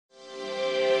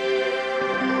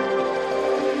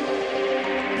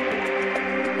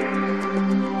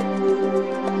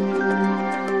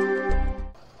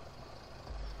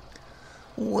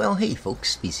Hey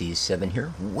folks, Species7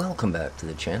 here. Welcome back to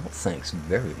the channel. Thanks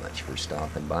very much for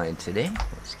stopping by today.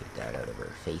 Let's get that out of our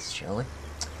face, shall we?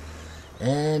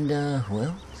 And,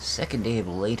 well, second day of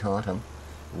late autumn.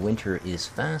 Winter is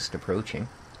fast approaching.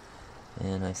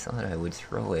 And I thought I would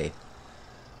throw a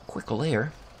quick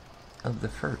layer of the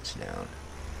ferts down.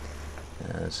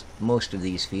 As most of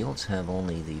these fields have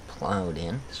only the plowed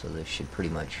in, so this should pretty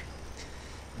much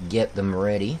get them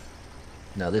ready.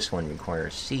 Now this one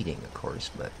requires seeding, of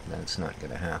course, but that's not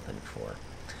going to happen for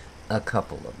a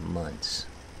couple of months.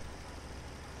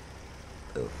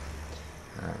 Oh,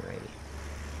 alrighty.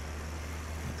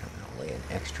 I'm going to lay an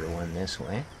extra one this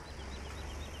way.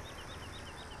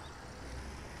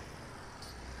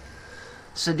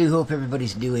 So do hope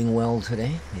everybody's doing well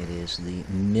today. It is the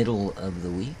middle of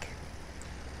the week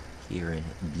here in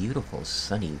beautiful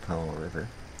sunny Powell River.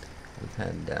 We've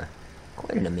had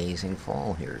quite an amazing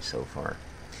fall here so far.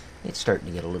 It's starting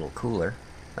to get a little cooler.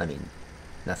 I mean,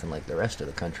 nothing like the rest of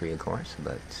the country, of course,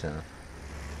 but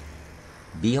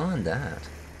beyond that,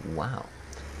 wow.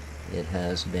 It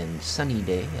has been sunny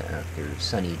day after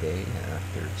sunny day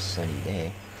after sunny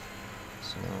day,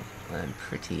 so I'm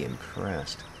pretty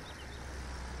impressed.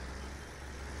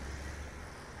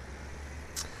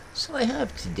 So I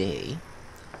have today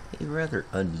a rather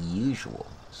unusual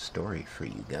story for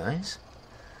you guys.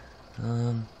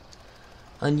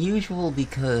 Unusual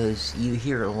because you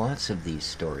hear lots of these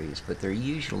stories, but they're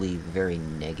usually very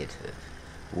negative,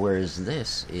 whereas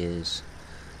this is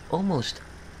almost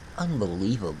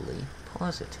unbelievably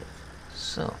positive.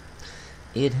 So,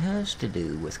 it has to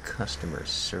do with customer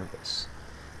service.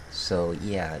 So,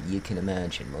 yeah, you can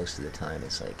imagine most of the time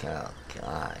it's like, oh,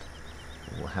 God,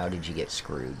 well, how did you get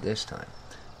screwed this time?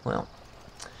 Well,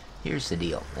 here's the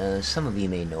deal. Some of you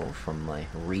may know from my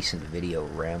recent video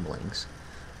ramblings,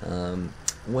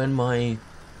 when my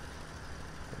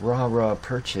raw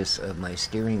purchase of my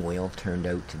steering wheel turned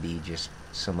out to be just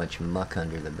so much muck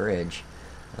under the bridge,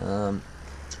 as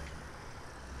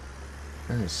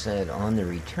I said, on the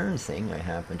return thing, I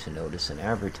happened to notice an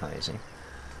advertising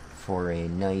for a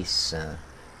nice,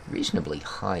 reasonably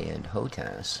high-end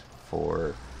HOTAS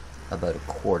for about a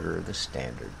quarter of the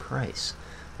standard price.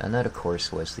 And that, of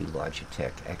course, was the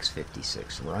Logitech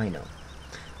X56 Rhino.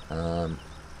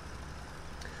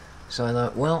 So I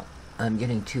thought, well, I'm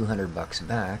getting $200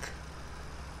 back.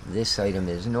 This item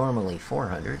is normally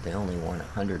 $400. They only want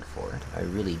 $100 for it. I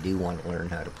really do want to learn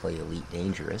how to play Elite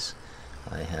Dangerous.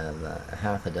 I have a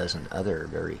half a dozen other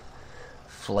very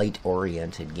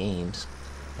flight-oriented games,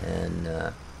 and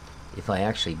if I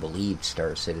actually believed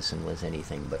Star Citizen was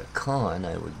anything but a con,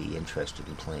 I would be interested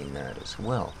in playing that as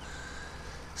well.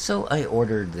 So I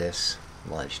ordered this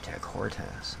Logitech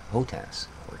HOTAS.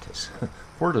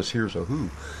 Hortus, here's a who.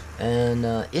 And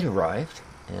it arrived,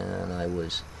 and I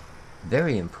was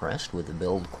very impressed with the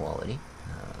build quality.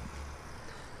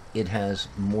 It has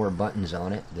more buttons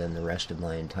on it than the rest of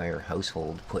my entire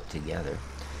household put together.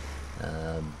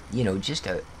 You know, just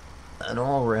an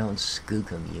all-round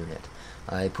skookum unit.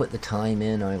 I put the time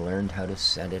in, I learned how to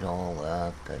set it all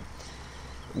up, and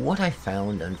what I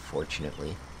found,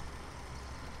 unfortunately,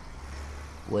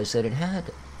 was that it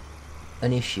had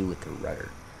an issue with the rudder.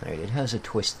 Right? It has a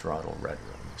twist throttle rudder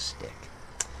on the stick.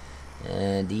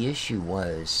 And the issue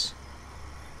was,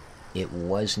 it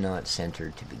was not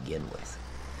centered to begin with.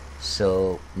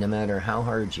 So, no matter how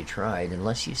hard you tried,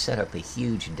 unless you set up a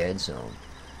huge dead zone,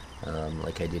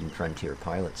 like I did in Frontier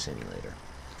Pilot Simulator,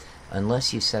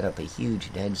 unless you set up a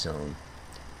huge dead zone,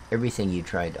 everything you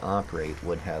tried to operate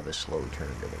would have a slow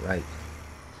turn to the right.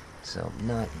 So,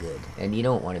 not good. And you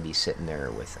don't want to be sitting there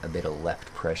with a bit of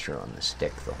left pressure on the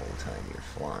stick the whole time you're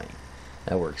flying.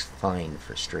 That works fine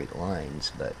for straight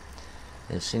lines, but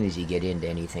as soon as you get into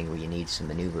anything where you need some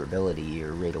maneuverability,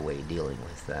 you're right away dealing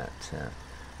with that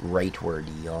rightward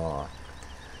yaw.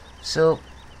 So,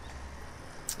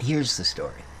 here's the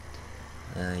story.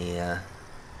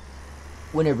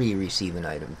 Whenever you receive an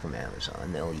item from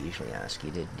Amazon, they'll usually ask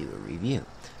you to do a review,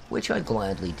 which I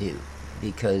gladly do,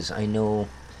 because I know,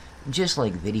 just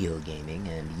like video gaming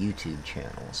and YouTube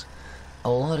channels,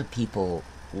 a lot of people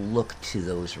look to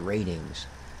those ratings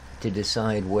to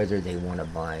decide whether they want to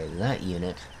buy that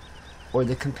unit or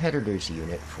the competitor's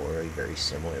unit for a very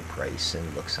similar price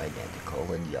and looks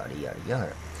identical and yada yada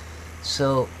yada.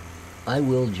 So I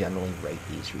will generally write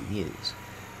these reviews.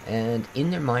 And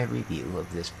in my review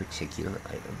of this particular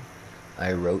item,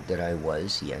 I wrote that I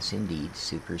was, yes indeed,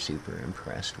 super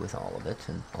impressed with all of it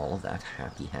and all of that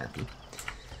happy.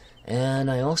 And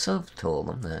I also told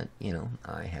them that, you know,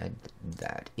 I had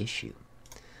that issue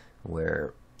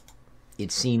where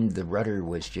it seemed the rudder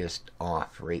was just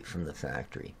off right from the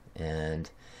factory. And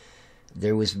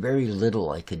there was very little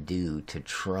I could do to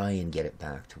try and get it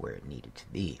back to where it needed to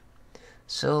be.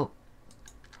 So,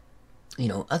 you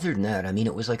know, other than that, I mean,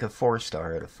 it was like a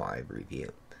 4-star out of 5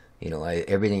 review. You know,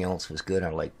 everything else was good. I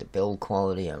liked the build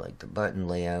quality, I liked the button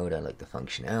layout, I liked the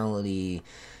functionality,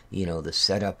 you know, the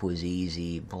setup was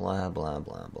easy, blah, blah,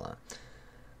 blah, blah.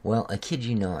 Well, I kid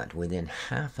you not, within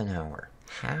half an hour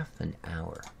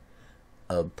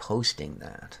of posting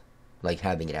that, like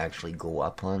having it actually go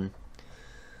up on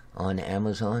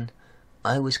Amazon,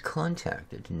 I was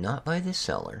contacted, not by the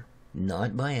seller,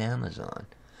 not by Amazon,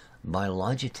 by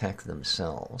Logitech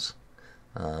themselves,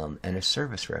 and a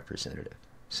service representative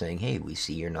saying, hey, we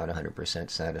see you're not 100%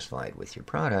 satisfied with your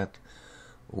product.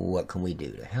 What can we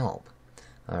do to help?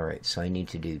 All right, so I need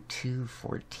to do 2,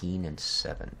 14, and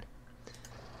 7.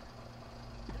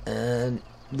 And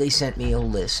they sent me a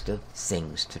list of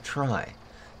things to try.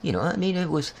 You know, I mean, it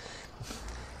was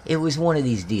one of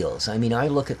these deals. I mean, I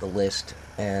look at the list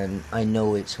and I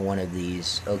know it's one of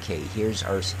these, okay, here's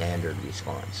our standard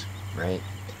response, right?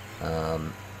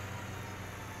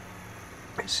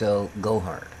 So go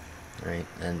hard, right?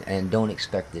 And don't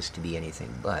expect this to be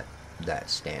anything but that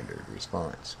standard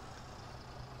response.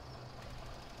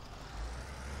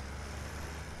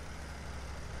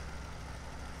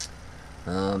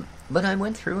 But I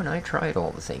went through and I tried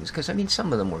all the things, because I mean,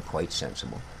 some of them were quite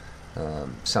sensible.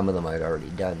 Some of them I'd already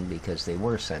done because they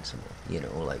were sensible. You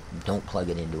know, like, don't plug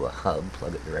it into a hub,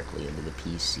 plug it directly into the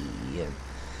PC. And,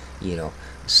 you know,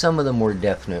 some of them were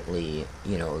definitely,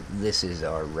 you know, this is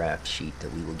our rap sheet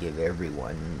that we will give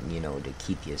everyone, you know, to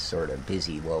keep you sort of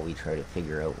busy while we try to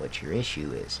figure out what your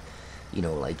issue is. You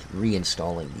know, like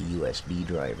reinstalling the USB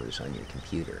drivers on your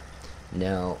computer.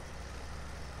 Now,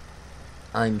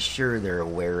 I'm sure they're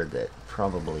aware that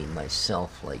probably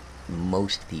myself, like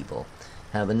most people,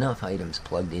 have enough items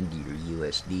plugged into your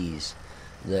USBs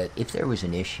that if there was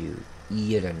an issue,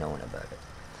 you'd have known about it.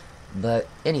 But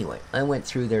anyway, I went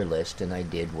through their list and I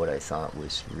did what I thought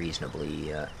was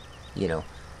reasonably, you know,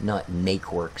 not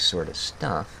make-work sort of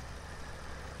stuff.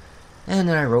 And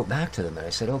then I wrote back to them and I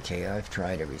said, okay, I've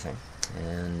tried everything,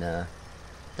 and it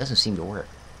doesn't seem to work.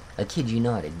 I kid you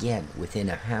not, again, within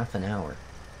a half an hour,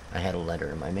 I had a letter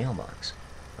in my mailbox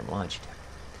from Logitech.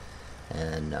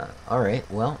 And, alright,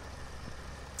 well,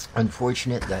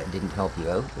 unfortunate that didn't help you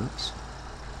out. Oops.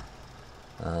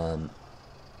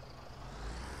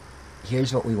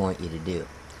 Here's what we want you to do.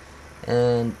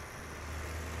 And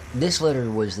this letter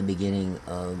was the beginning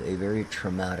of a very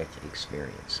traumatic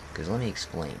experience. Because let me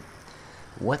explain.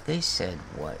 What they said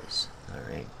was,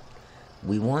 alright,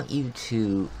 we want you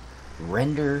to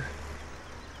render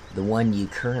the one you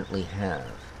currently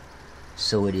have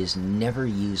so it is never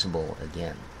usable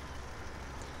again.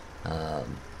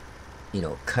 You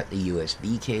know, cut the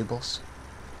USB cables.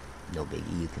 No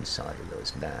biggie, you can solder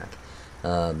those back.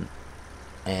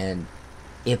 And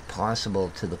if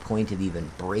possible, to the point of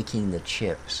even breaking the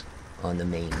chips on the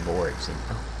main boards. And,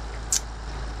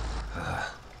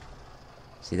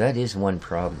 see, that is one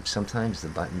problem. Sometimes the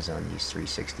buttons on these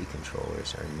 360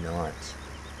 controllers are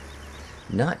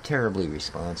not terribly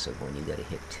responsive when you got to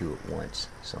hit 2 at once.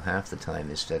 So half the time,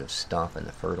 instead of stopping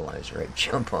the fertilizer, I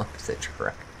jump off the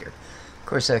tractor. Of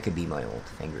course, that could be my old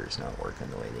fingers not working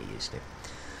the way they used to.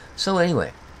 So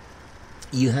anyway,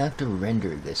 you have to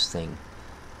render this thing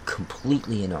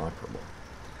completely inoperable,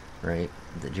 right?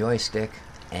 The joystick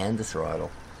and the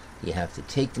throttle. You have to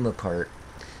take them apart,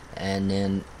 and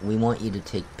then we want you to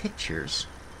take pictures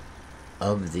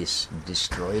of this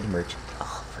destroyed merchandise.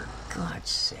 Oh, for God's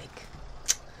sake.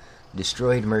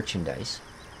 Destroyed merchandise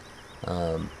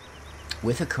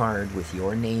with a card with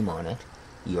your name on it,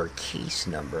 your case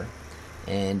number,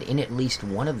 and in at least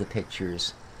one of the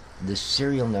pictures, the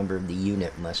serial number of the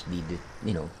unit must be,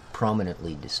 you know,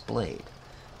 prominently displayed.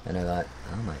 And I thought,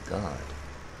 oh my God,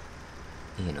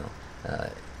 you know,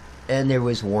 and there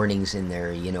was warnings in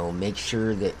there, you know, make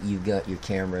sure that you've got your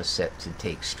camera set to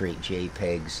take straight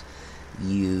JPEGs.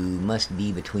 You must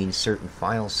be between certain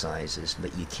file sizes,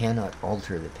 but you cannot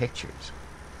alter the pictures.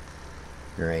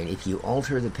 Right? If you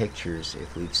alter the pictures,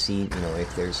 if we've seen, you know,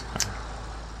 if there's...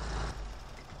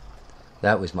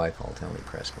 That was my fault, I only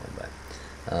pressed one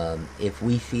button. If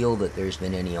we feel that there's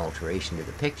been any alteration to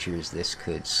the pictures, this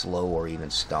could slow or even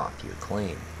stop your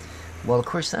claim. Well, of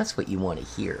course, that's what you want to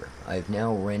hear. I've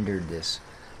now rendered this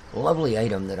lovely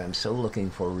item that I'm so looking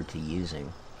forward to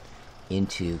using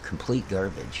into complete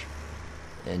garbage,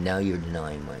 and now you're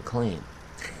denying my claim.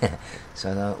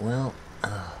 So I thought, well,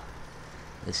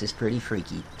 this is pretty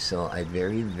freaky. So I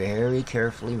very, very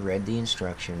carefully read the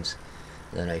instructions.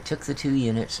 Then I took the 2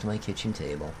 units to my kitchen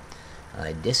table.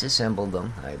 I disassembled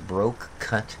them. I broke,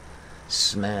 cut,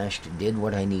 smashed, did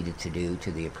what I needed to do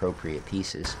to the appropriate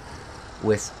pieces,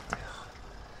 with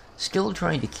still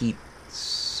trying to keep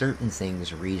certain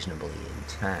things reasonably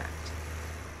intact.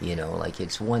 You know, like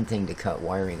it's one thing to cut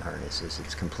wiring harnesses,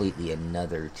 it's completely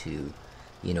another to,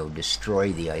 you know,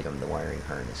 destroy the item the wiring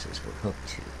harnesses were hooked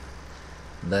to.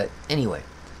 But anyway,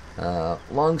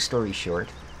 long story short,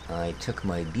 I took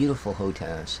my beautiful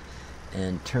HOTAS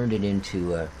and turned it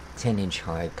into a 10-inch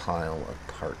high pile of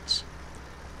parts.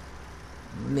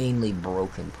 Mainly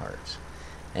broken parts.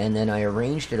 And then I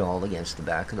arranged it all against the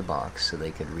back of the box so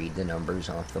they could read the numbers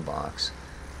off the box.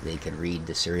 They could read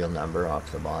the serial number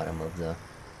off the bottom of the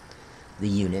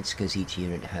units, because each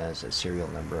unit has a serial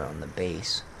number on the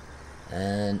base.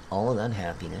 And all of that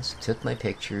happiness. Took my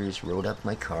pictures, wrote up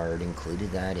my card,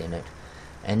 included that in it,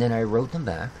 and then I wrote them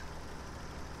back.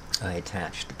 I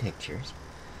attached the pictures,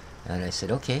 and I said,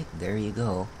 okay, there you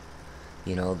go.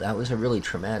 You know, that was a really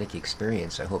traumatic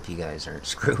experience. I hope you guys aren't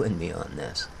screwing me on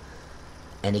this.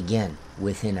 And again,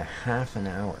 within a half an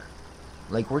hour,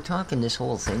 like we're talking, this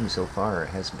whole thing so far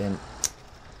has been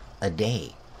a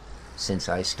day since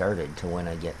I started to when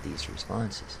I get these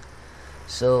responses.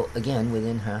 So again,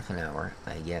 within half an hour,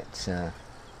 I get a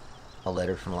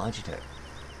letter from Logitech.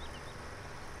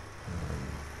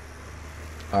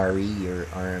 RE or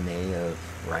RMA of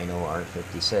Rhino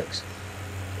R56.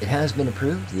 It has been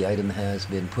approved, the item has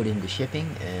been put into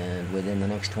shipping, and within the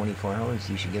next 24 hours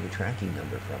you should get a tracking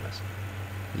number from us.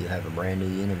 You have a brand new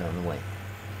unit on the way.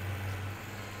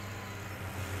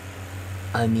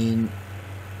 I mean,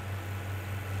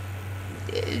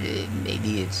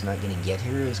 maybe it's not going to get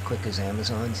here as quick as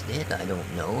Amazon's did. I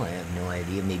don't know. I have no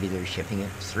idea. Maybe they're shipping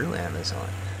it through Amazon.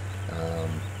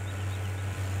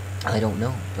 I don't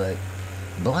know. But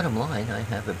bottom line, I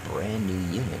have a brand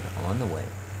new unit on the way.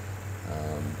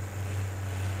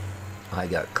 I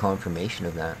got confirmation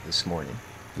of that this morning.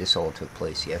 This all took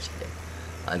place yesterday.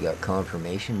 I got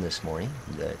confirmation this morning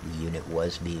that the unit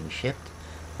was being shipped.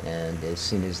 And as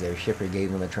soon as their shipper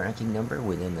gave them a tracking number,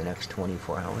 within the next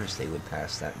 24 hours, they would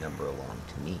pass that number along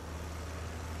to me.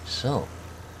 So,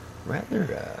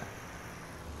 rather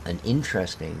an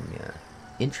interesting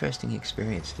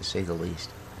experience, to say the least.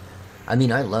 I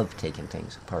mean, I love taking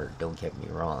things apart, don't get me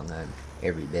wrong. I'm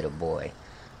every bit a boy.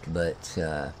 But,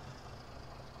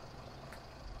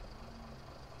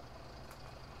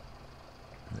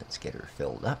 let's get her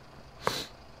filled up.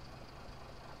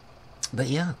 But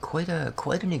yeah, quite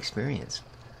an experience.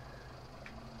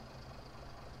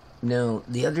 Now,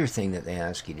 the other thing that they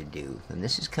ask you to do, and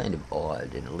this is kind of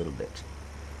odd and a little bit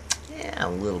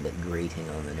grating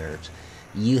on the nerves,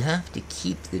 you have to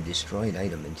keep the destroyed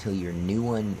item until your new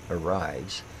one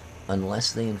arrives,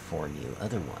 unless they inform you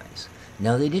otherwise.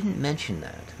 Now, they didn't mention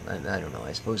that. I don't know,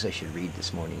 I suppose I should read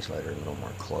this morning's letter a little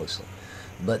more closely.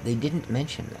 But they didn't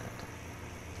mention that.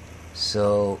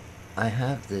 So, I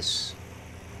have this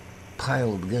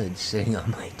pile of goods sitting on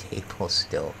my table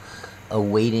still,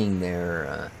 awaiting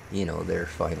their, their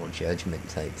final judgment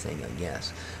type thing, I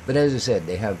guess. But as I said,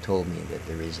 they have told me that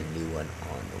there is a new one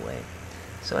on the way.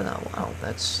 So I thought, wow,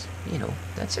 that's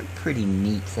a pretty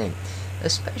neat thing,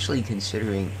 especially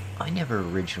considering I never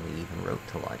originally even wrote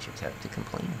to Logitech to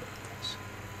complain about this.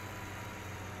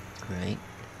 Right?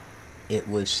 It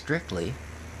was strictly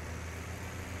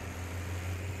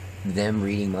them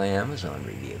reading my Amazon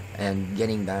review and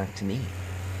getting back to me.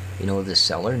 You know, the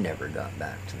seller never got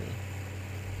back to me.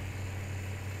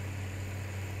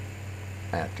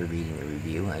 After reading the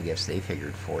review, I guess they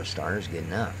figured 4 stars good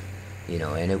enough. You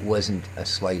know, and it wasn't a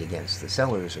slight against the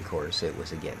sellers, of course, it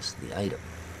was against the item,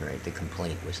 right? The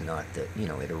complaint was not that,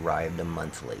 it arrived a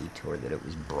month late or that it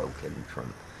was broken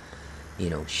from,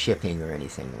 shipping or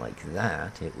anything like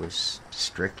that. It was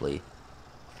strictly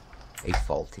a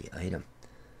faulty item.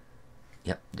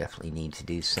 Yep, definitely need to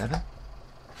do 7.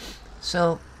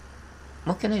 So,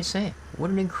 what can I say?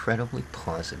 What an incredibly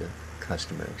positive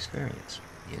customer experience,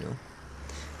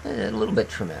 A little bit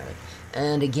traumatic.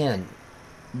 And again,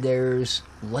 there's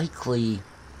likely...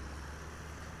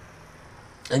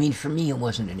 I mean, for me, it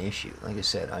wasn't an issue. Like I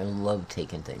said, I love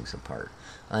taking things apart.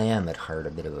 I am, at heart,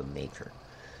 a bit of a maker.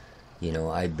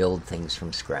 I build things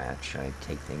from scratch. I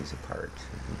take things apart.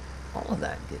 All of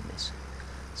that goodness.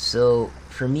 So,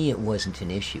 for me, it wasn't an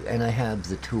issue. And I have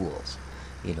the tools.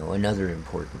 Another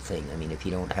important thing. I mean, if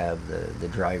you don't have the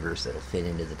drivers that'll fit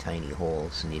into the tiny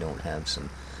holes, and you don't have some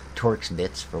Torx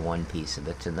bits for one piece of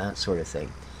it, and that sort of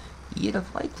thing, you'd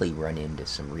have likely run into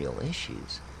some real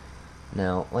issues.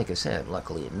 Now, like I said,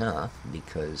 luckily enough,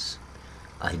 because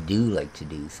I do like to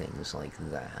do things like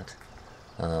that,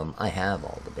 I have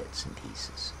all the bits and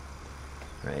pieces,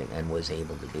 right, and was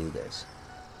able to do this.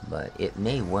 But it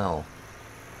may well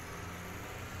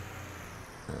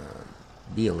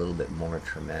be a little bit more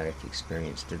traumatic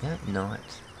experience. Did that not?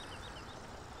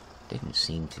 Didn't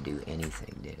seem to do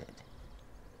anything, did it?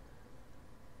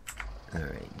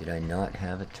 Alright, did I not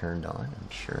have it turned on? I'm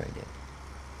sure I did.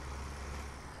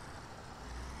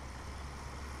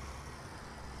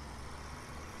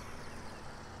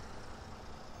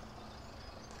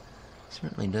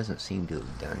 Certainly doesn't seem to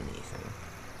have done anything.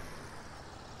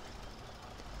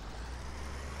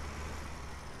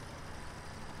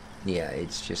 Yeah,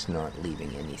 it's just not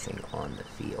leaving anything on the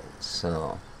field,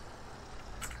 so...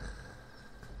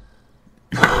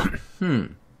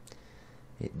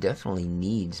 It definitely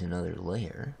needs another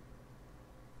layer.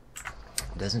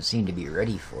 Doesn't seem to be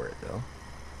ready for it, though.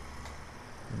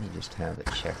 Let me just have it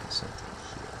check something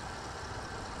here.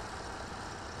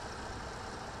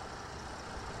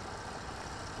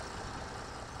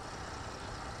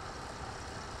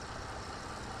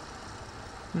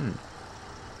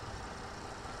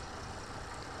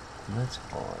 That's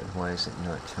odd. Why is it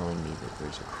not telling me that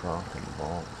there's a crop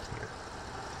involved here?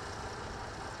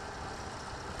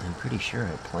 I'm pretty sure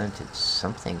I planted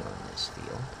something on this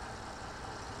field.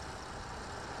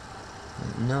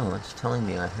 No, it's telling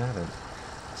me I haven't.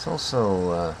 It's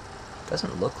also,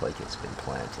 doesn't look like it's been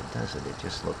planted, does it? It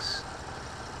just looks,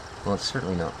 well, it's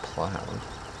certainly not plowed.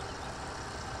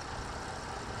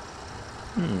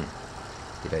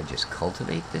 Did I just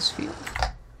cultivate this field?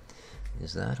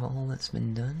 Is that all that's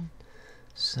been done?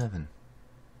 7.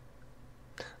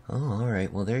 Oh,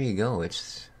 alright, well there you go.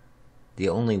 It's the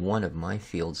only one of my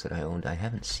fields that I owned. I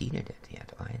haven't seeded it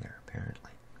yet either,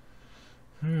 apparently.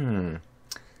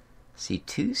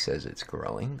 C2 says it's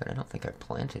growing, but I don't think I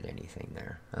planted anything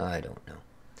there. I don't know.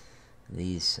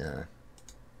 These,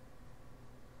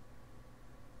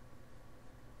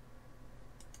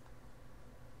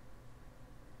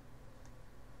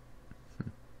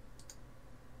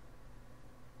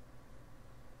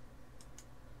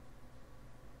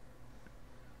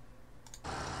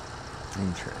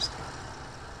 Interesting.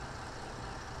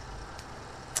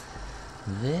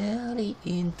 Very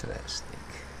interesting.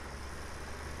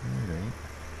 Alright.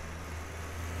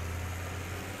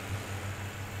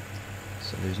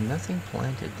 So there's nothing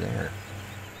planted there.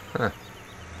 Huh.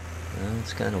 Well,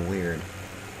 it's kind of weird.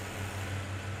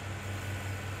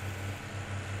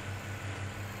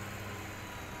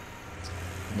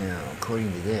 Now,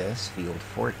 according to this, field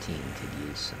 14 could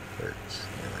use some ferts.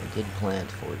 Now, I did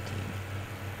plant 14.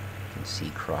 You can see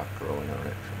crop growing on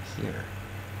it from here.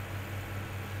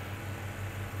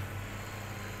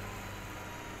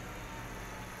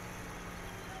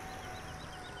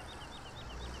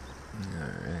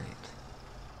 Alright.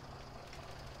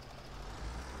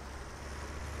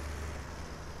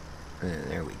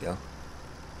 There we go.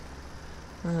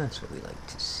 Well, that's what we like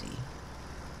to see.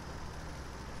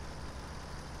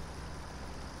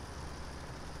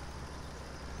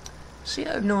 See,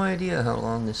 I have no idea how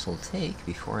long this will take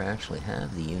before I actually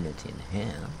have the unit in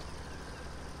hand.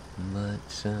 But,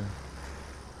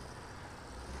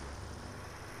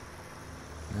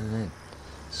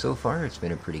 so far it's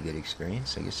been a pretty good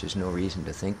experience. I guess there's no reason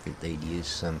to think that they'd use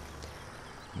some,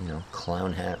 you know,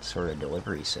 clown hat sort of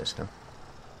delivery system.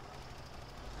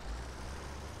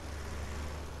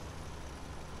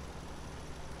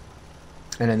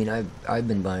 And I mean, I've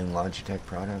been buying Logitech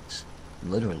products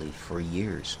literally for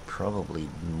years, probably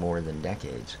more than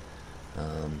decades.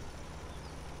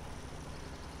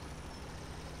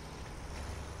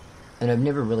 And I've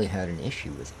never really had an issue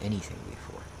with anything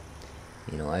before.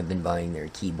 You know, I've been buying their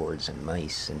keyboards and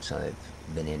mice since I've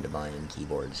been into buying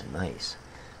keyboards and mice.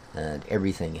 And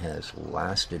everything has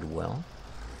lasted well.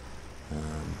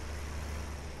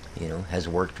 You know, has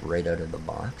worked right out of the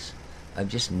box. I've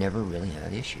just never really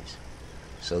had issues.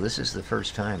 So this is the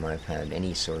first time I've had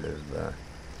any sort of,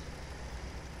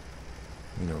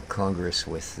 you know, congress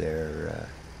with their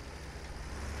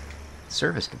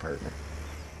service department,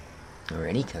 or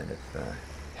any kind of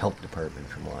help department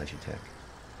from Logitech.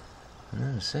 And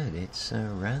as I said, it's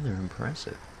rather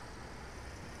impressive.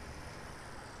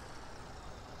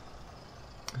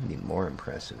 It'd be more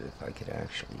impressive if I could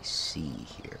actually see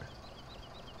here.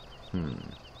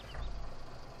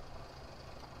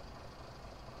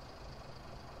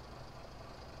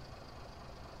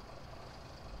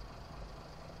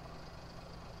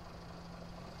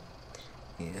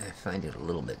 Yeah, I find it a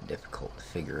little bit difficult to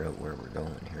figure out where we're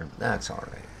going here, but that's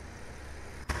alright.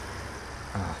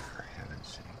 Oh, for heaven's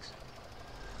sakes.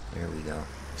 There we go.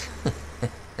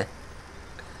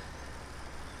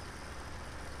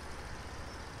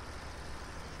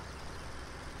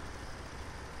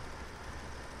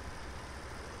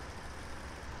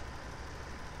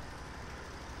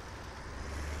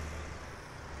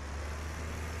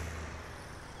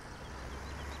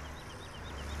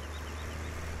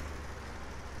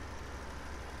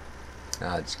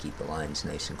 I'll just keep the lines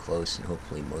nice and close, and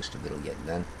hopefully most of it will get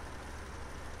done.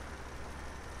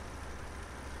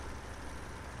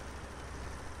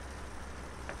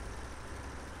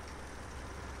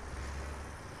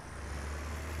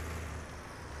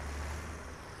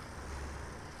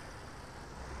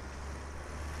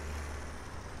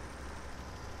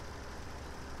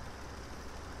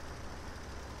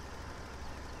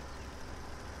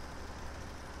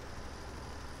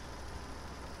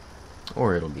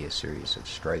 Or it'll be a series of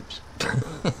stripes. But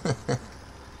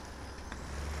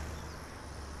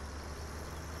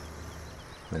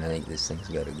I think this thing's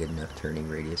got a good enough turning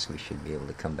radius, we should be able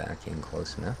to come back in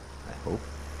close enough, I hope.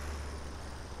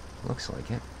 Looks like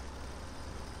it.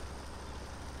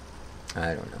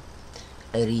 I don't know.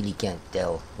 I really can't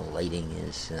tell. The lighting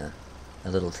is a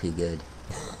little too good.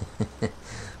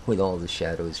 With all the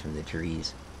shadows from the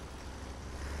trees.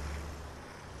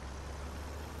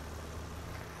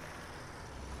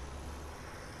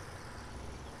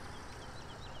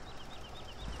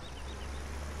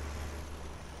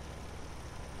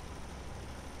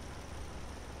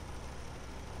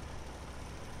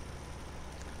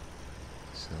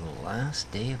 So,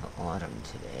 last day of autumn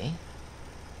today.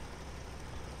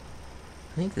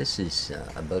 I think this is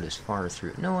about as far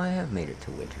through... No, I have made it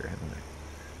to winter, haven't I?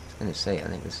 I was going to say, I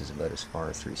think this is about as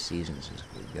far through seasons as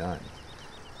we've gotten.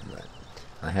 But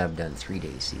I have done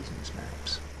 3-day seasons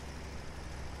maps.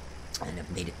 And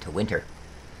have made it to winter.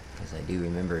 Because I do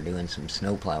remember doing some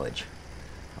snow plowage.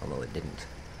 Although it didn't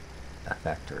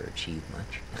affect or achieve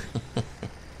much.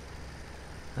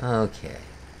 Okay.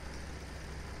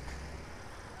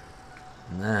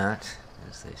 And that,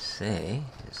 as they say,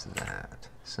 is that.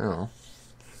 So,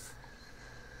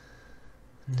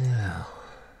 now,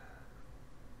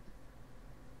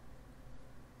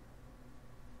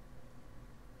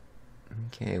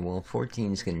 okay, well,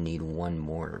 14 is going to need one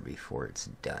more before it's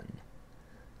done.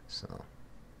 So,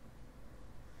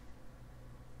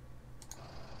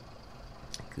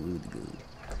 good.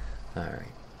 All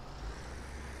right.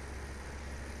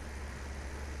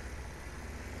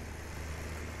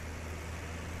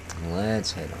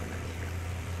 Let's head on in here.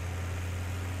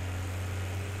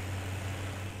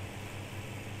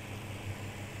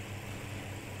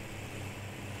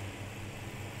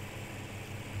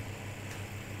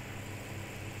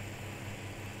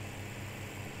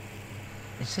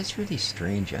 It's just really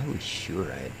strange. I was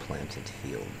sure I had planted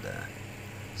field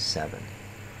 7.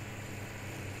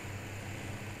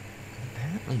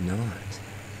 Apparently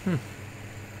not.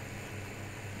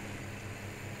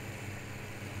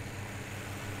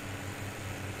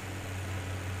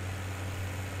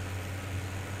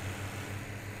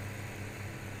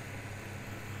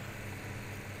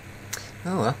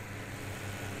 Oh well.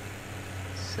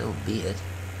 So be it.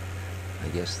 I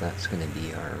guess that's going to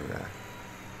be our...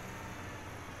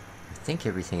 I think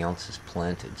everything else is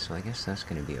planted, so I guess that's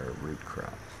going to be our root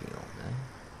crop field,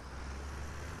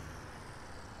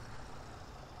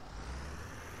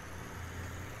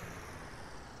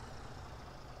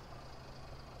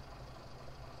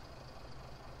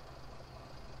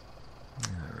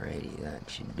 Alrighty, that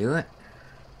should do it.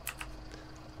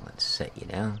 Let's set you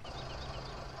down.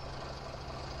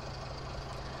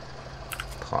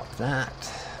 Pop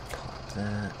that. Pop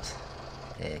that.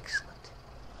 Excellent.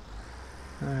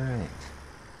 Alright.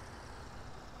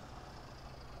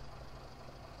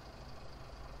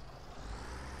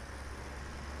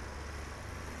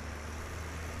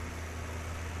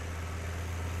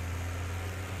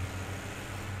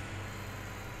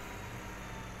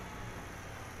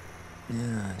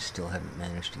 Yeah, I still haven't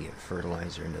managed to get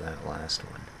fertilizer into that last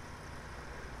one.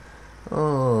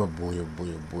 Oh boy, oh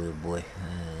boy, oh boy, oh boy.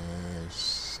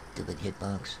 Stupid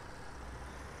hitbox.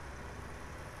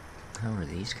 How are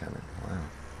these coming? Wow.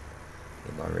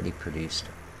 They've already produced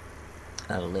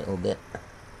a little bit.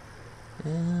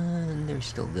 And they're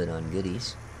still good on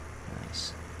goodies.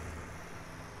 Nice.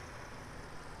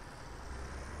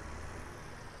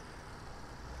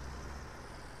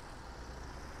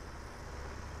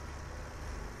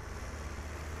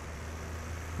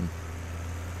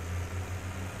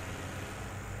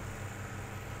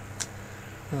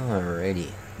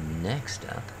 Alrighty, next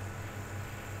up.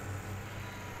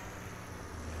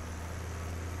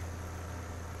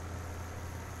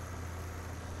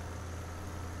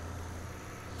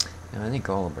 Now I think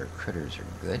all of our critters are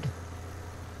good.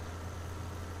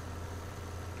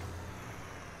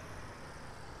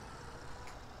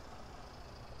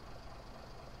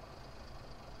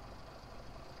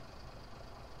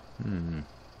 I think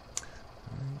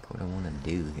what I want to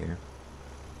do here.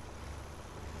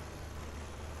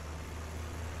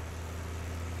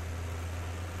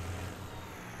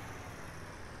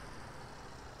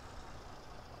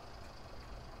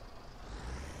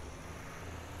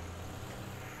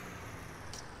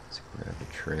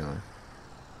 trailer.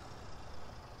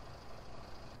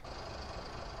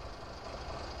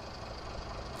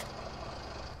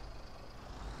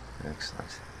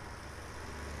 Excellent.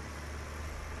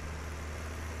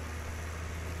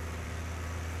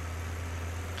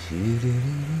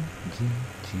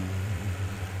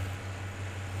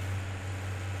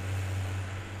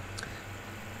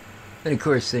 And of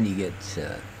course, then you get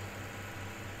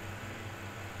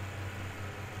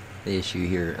the issue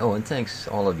here. Oh, and thanks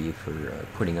all of you for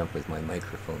putting up with my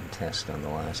microphone test on the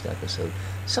last episode.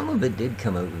 Some of it did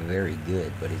come out very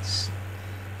good, but it's,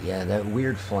 yeah, that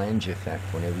weird flange effect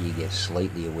whenever you get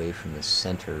slightly away from the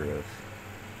center of...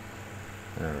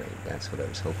 Alright, that's what I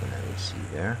was hoping I would see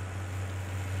there.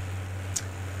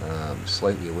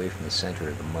 Slightly away from the center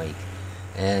of the mic.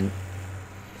 And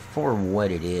for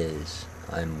what it is,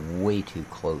 I'm way too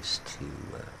close to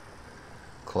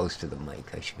the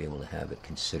mic. I should be able to have it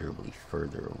considerably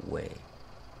further away.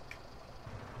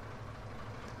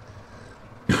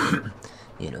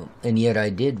 You know, and yet I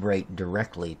did write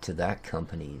directly to that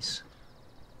company's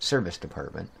service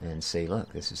department and say,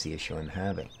 look, this is the issue I'm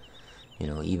having. You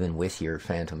know, even with your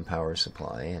phantom power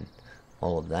supply and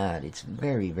all of that, it's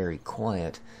very, very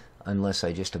quiet unless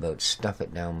I just about stuff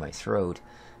it down my throat,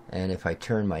 and if I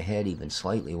turn my head even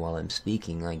slightly while I'm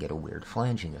speaking, I get a weird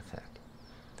flanging effect.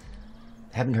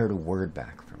 Haven't heard a word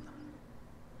back from them.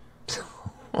 So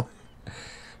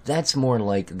that's more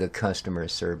like the customer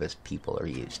service people are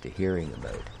used to hearing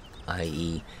about,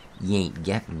 i.e., you ain't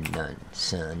getting none,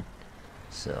 son.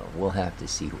 So we'll have to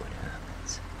see what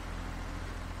happens.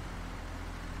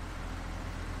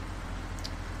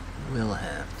 We'll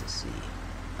have to see.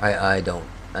 I don't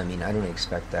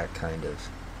expect that kind of,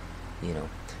 you know,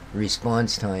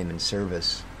 response time and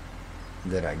service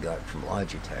that I got from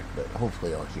Logitech, but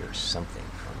hopefully I'll hear something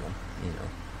from them, you know.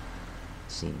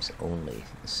 Seems only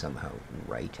somehow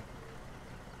right.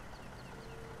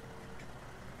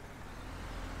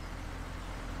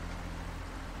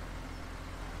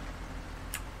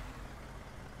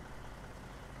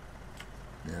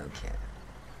 Okay.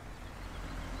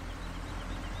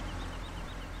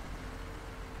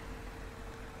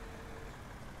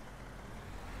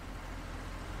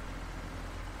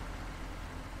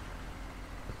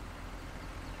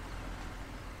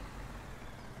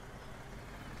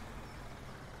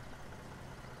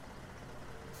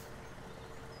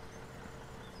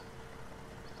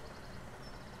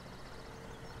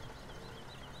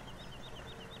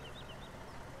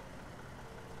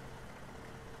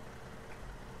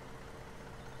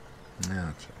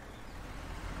 Okay.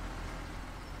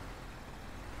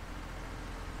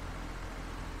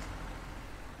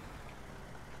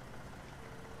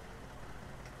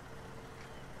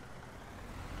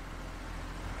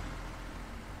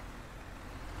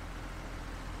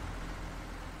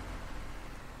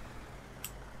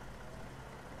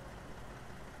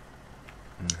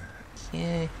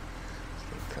 Okay.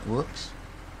 Whoops.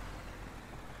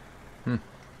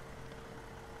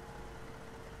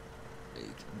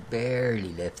 Barely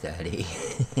lift that, eh?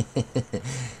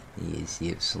 You see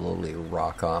it slowly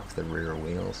rock off the rear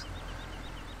wheels.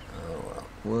 Oh well,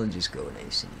 we'll just go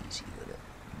nice and easy with it.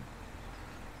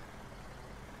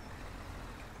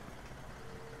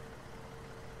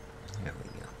 There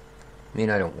we go. I mean,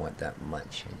 I don't want that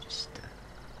much. I just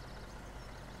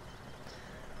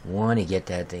want to get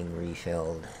that thing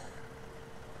refilled.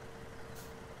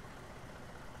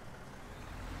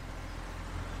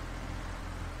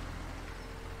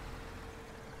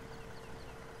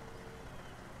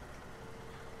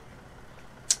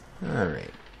 All right.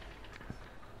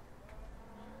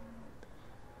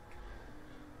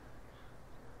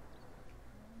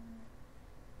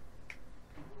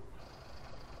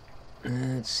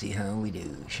 Let's see how we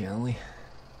do, shall we?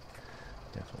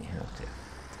 Definitely have to.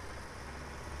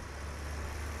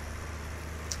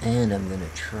 And I'm going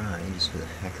to try, just for the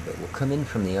heck of it, we'll come in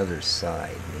from the other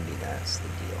side. Maybe that's the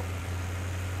deal.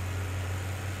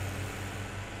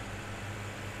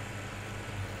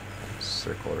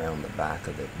 Circle around the back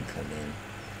of it and come in.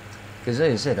 Because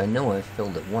as I said, I know I've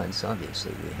filled it once.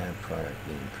 Obviously, we have product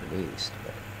being produced,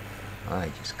 but I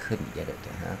just couldn't get it to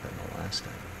happen the last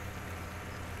time.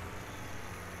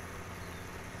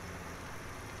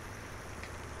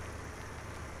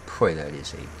 Boy, that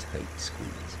is a tight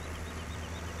squeeze.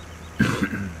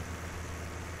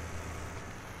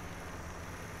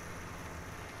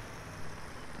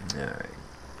 Alright,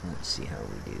 let's see how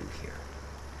we do here.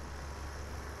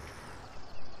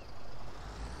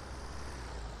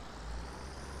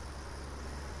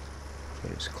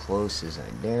 Get as close as I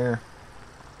dare.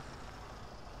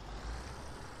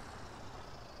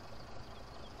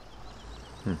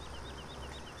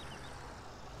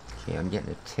 Okay, I'm getting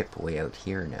a tip way out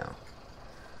here now.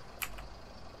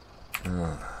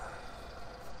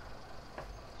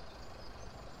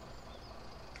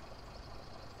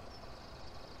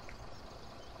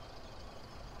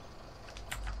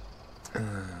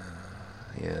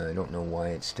 Yeah, I don't know why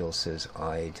it still says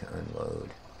I to unload.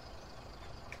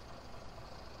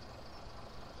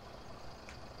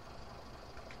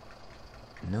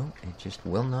 No, it just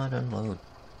will not unload.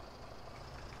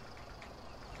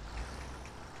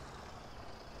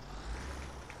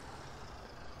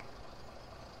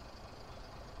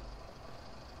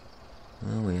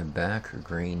 Well, we have back or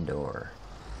green door.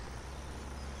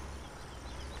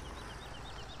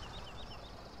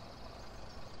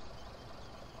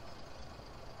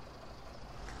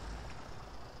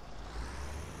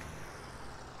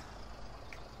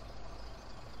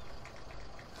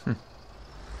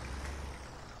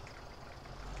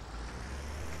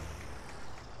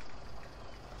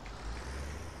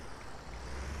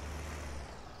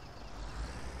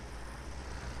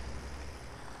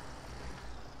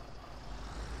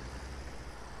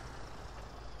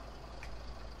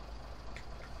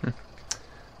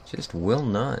 Just will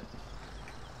not.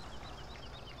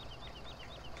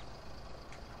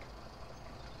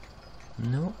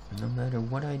 No, no matter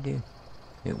what I do,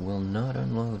 it will not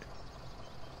unload.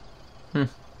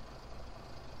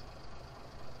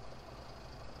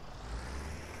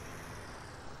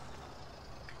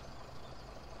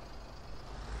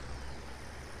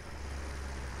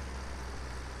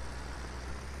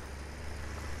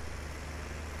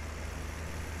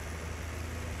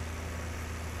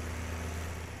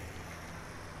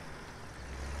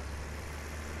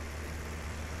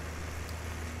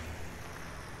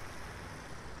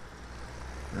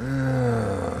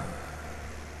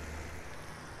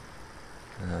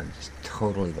 Just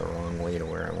totally the wrong way to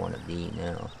where I want to be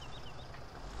now.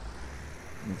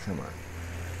 Come on.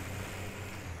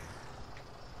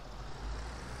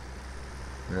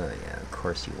 Oh yeah, of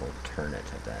course you won't turn it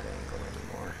at that angle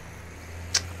anymore.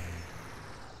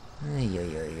 Ay,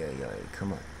 ay, ay, ay, ay,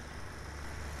 come on.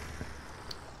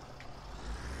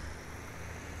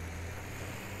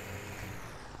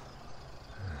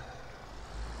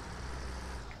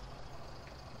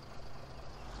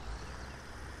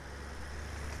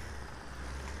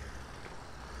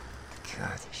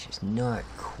 God, there's just not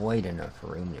quite enough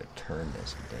room to turn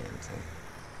this damn thing.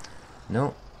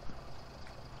 Nope.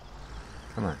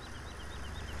 Come on.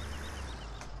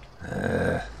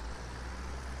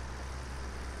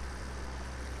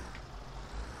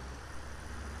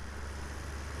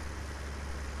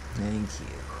 Thank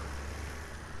you.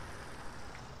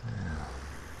 Oh.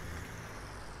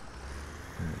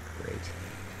 Oh, great.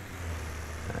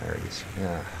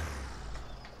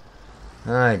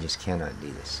 I just cannot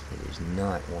do this. It is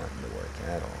not wanting to work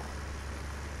at all.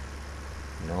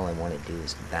 And all I want to do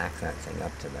is back that thing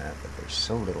up to that, but there's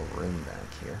so little room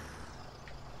back here.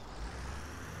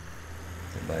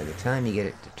 And by the time you get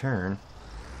it to turn,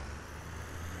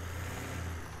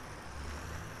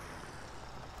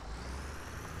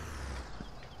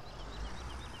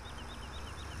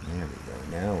 there we go.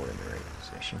 Now we're in the right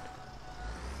position.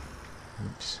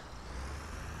 Oops.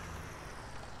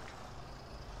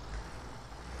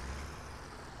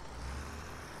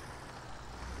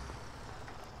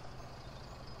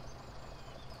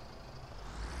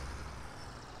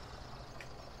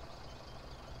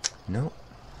 Nope.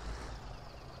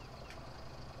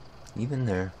 Even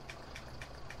there.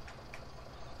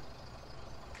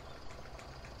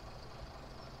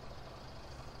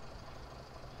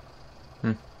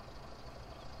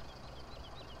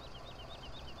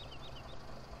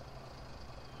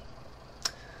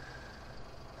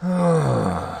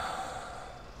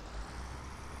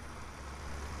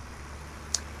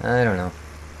 I don't know.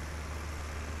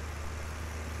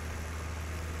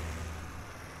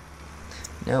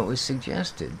 Now, it was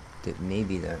suggested that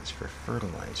maybe that's for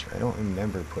fertilizer. I don't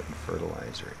remember putting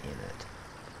fertilizer in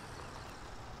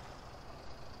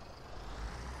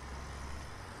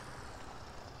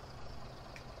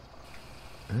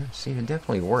it. See, it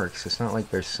definitely works. It's not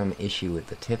like there's some issue with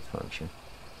the tip function.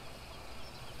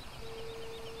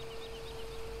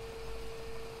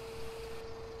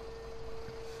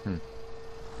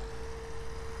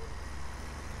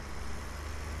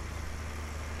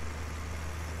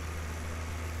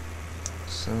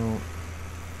 So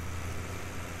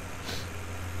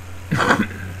I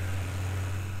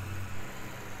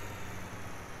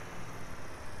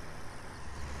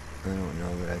don't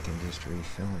know that I can just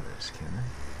refill this, can I?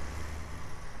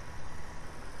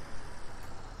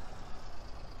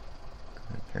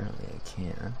 Apparently I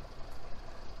can.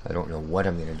 I don't know what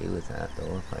I'm going to do with that,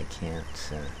 though, if I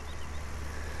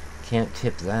can't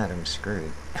tip that, I'm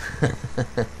screwed.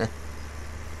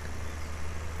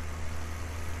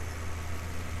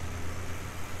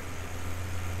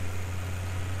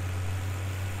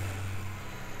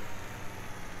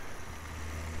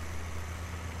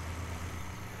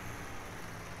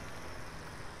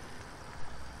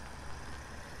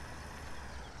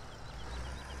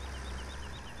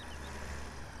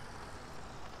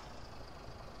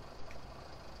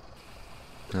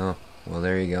 Oh, well,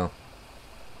 there you go.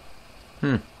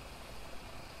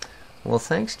 Well,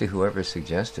 thanks to whoever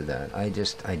suggested that. I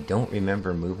don't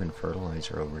remember moving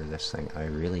fertilizer over to this thing. I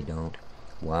really don't.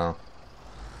 Wow.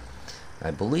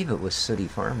 I believe it was Sooty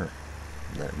Farmer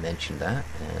that mentioned that.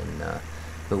 And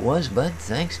if it was, Bud,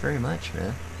 thanks very much,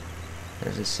 man.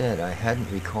 As I said, I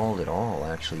hadn't recalled at all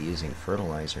actually using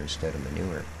fertilizer instead of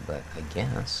manure. But I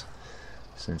guess,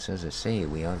 since, as I say,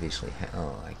 we obviously have...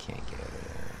 Oh, I can't get out of there.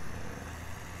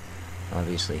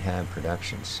 Obviously have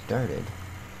production started.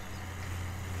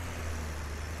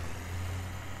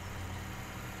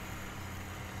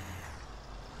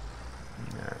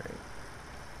 Alright.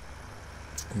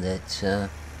 That's,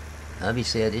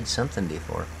 obviously I did something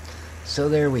before. So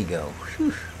there we go.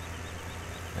 Whew.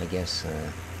 I guess,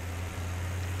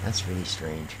 that's really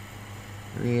strange.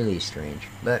 Really strange.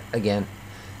 But, again,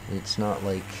 it's not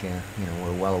like,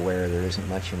 we're well aware there isn't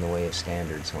much in the way of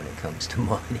standards when it comes to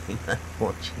mining,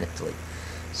 unfortunately.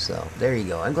 So, there you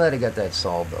go. I'm glad I got that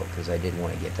solved, though, because I did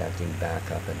want to get that thing back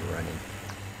up and running.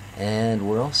 And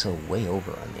we're also way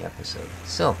over on the episode.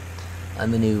 So,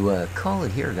 I'm going to call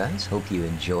it here, guys. Hope you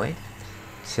enjoyed.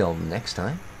 Till next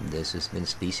time, this has been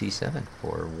Species 7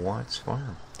 for Watts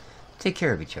Farm. Take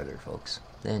care of each other, folks.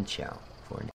 And ciao for now.